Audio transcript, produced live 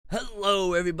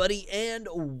Hello everybody and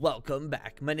welcome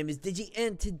back. My name is Digi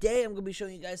and today I'm going to be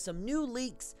showing you guys some new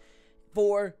leaks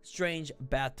for Strange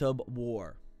Bathtub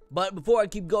War. But before I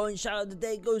keep going, shout out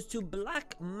today goes to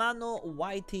Black Mano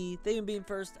YT. Thank you for being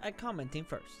first at commenting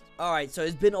first. Alright, so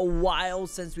it's been a while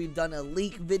since we've done a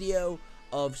leak video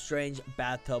of Strange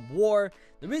Bathtub War.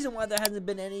 The reason why there hasn't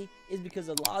been any is because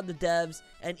a lot of the devs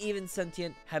and even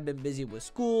Sentient have been busy with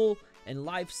school and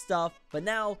life stuff, but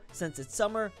now since it's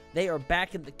summer they are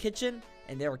back in the kitchen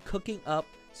and they are cooking up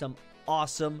some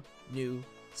awesome new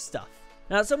stuff.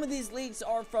 Now some of these leaks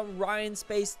are from Ryan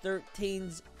Space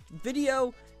 13's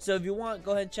video, so if you want,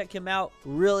 go ahead and check him out.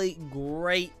 Really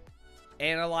great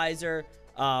analyzer.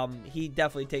 He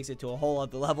definitely takes it to a whole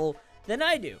other level than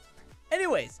I do.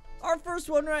 Anyways, our first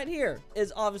one right here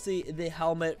is obviously the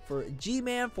helmet for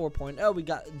G-Man 4.0. We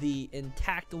got the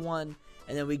intact one,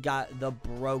 and then we got the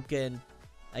broken,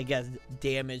 I guess,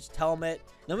 damaged helmet.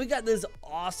 Then we got this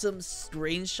awesome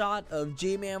screenshot of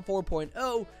G-Man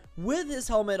 4.0 with his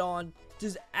helmet on,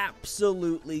 just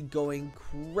absolutely going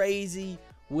crazy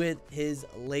with his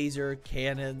laser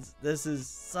cannons. This is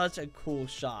such a cool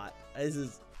shot. This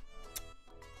is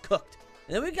cooked.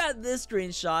 And then we got this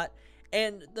screenshot,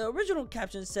 and the original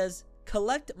caption says,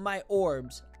 "Collect my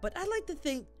orbs," but I like to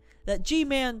think that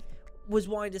G-Man was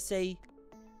wanting to say,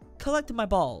 "Collect my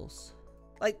balls."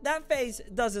 Like, that face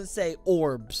doesn't say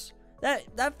orbs.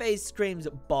 That face screams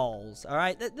balls,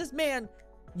 alright? This man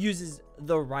uses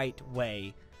the right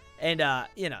way. And,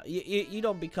 you know, you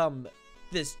don't become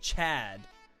this Chad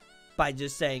by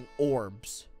just saying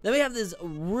orbs. Then we have this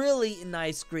really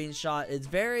nice screenshot. It's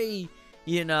very,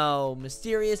 you know,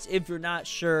 mysterious if you're not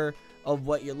sure of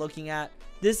what you're looking at.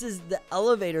 This is the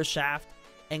elevator shaft,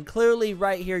 and clearly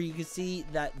right here you can see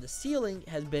that the ceiling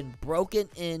has been broken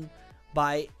in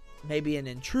by maybe an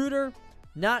intruder.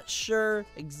 Not sure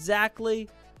exactly,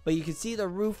 but you can see the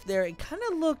roof there. It kind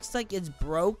of looks like it's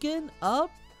broken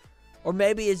up, or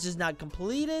maybe it's just not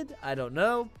completed. I don't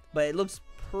know, but it looks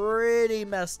pretty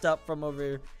messed up from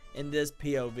over in this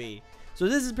POV. So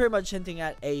this is pretty much hinting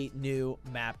at a new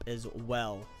map as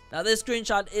well. Now this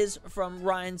screenshot is from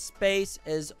Ryan Space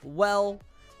as well,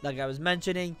 like I was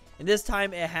mentioning, and this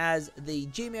time it has the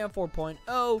G-Man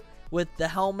 4.0 with the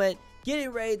helmet getting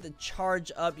ready to charge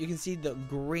up. You can see the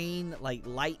green, like,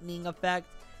 lightning effect.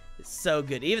 It's so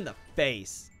good. Even the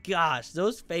face. Gosh,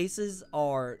 those faces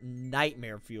are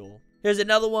nightmare fuel. Here's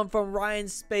another one from Ryan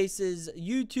Space's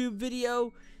YouTube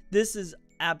video. This is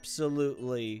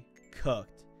absolutely cooked.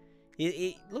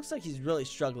 It looks like he's really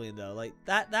struggling though. Like,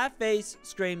 that face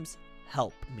screams,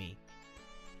 "Help me.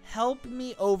 Help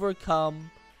me overcome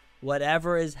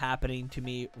whatever is happening to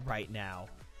me right now."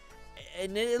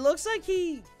 And it looks like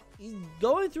he's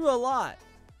going through a lot.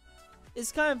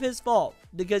 It's kind of his fault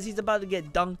because he's about to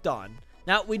get dunked on.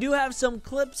 Now, we do have some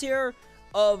clips here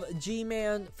of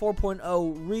G-Man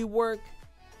 4.0 rework.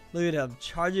 Look at him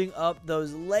charging up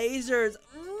those lasers.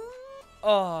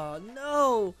 Oh,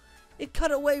 no. It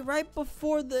cut away right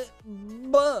before the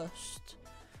burst.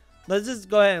 Let's just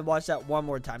go ahead and watch that one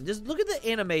more time. Just look at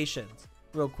the animations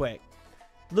real quick.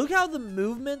 Look how the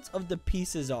movements of the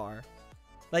pieces are.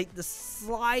 Like the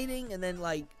sliding and then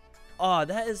like, oh,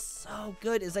 that is so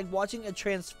good. It's like watching a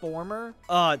transformer.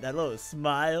 Oh, that little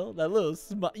smile. That little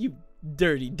smile. You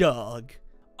dirty dog.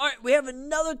 Alright, we have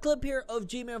another clip here of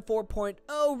G-Man 4.0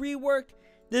 rework.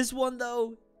 This one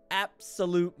though,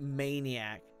 absolute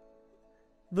maniac.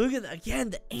 Look at, again,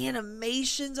 the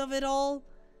animations of it all.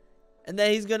 And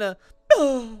then he's gonna...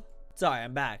 Sorry,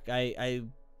 I'm back. I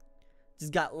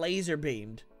just got laser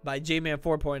beamed by G-Man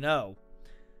 4.0.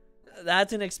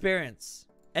 That's an experience.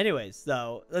 Anyways,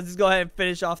 though, let's just go ahead and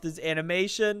finish off this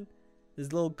animation.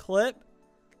 This little clip.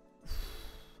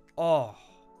 Oh.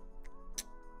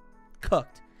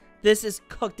 Cooked. This is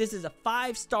cooked. This is a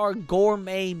 5-star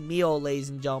gourmet meal, ladies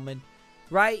and gentlemen.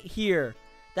 Right here.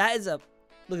 That is a...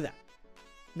 Look at that.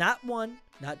 Not 1,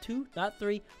 not 2, not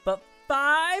 3, but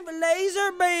 5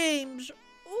 laser beams.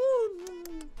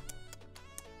 Ooh.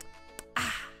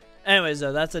 Ah. Anyways,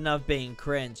 though, that's enough being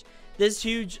cringe. This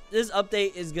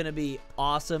update is gonna be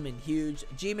awesome and huge.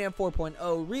 G-Man 4.0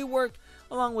 rework,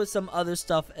 along with some other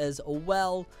stuff as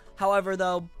well. However,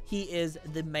 though, he is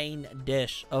the main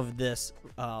dish of this,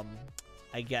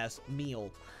 I guess,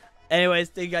 meal. Anyways,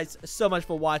 thank you guys so much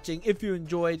for watching. If you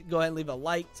enjoyed, go ahead and leave a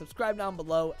like, subscribe down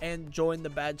below, and join the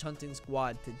badge hunting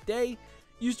squad today.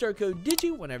 Use our code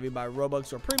DIGI whenever you buy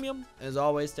Robux or Premium. As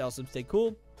always, stay awesome, stay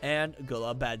cool, and good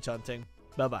luck badge hunting.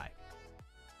 Bye-bye.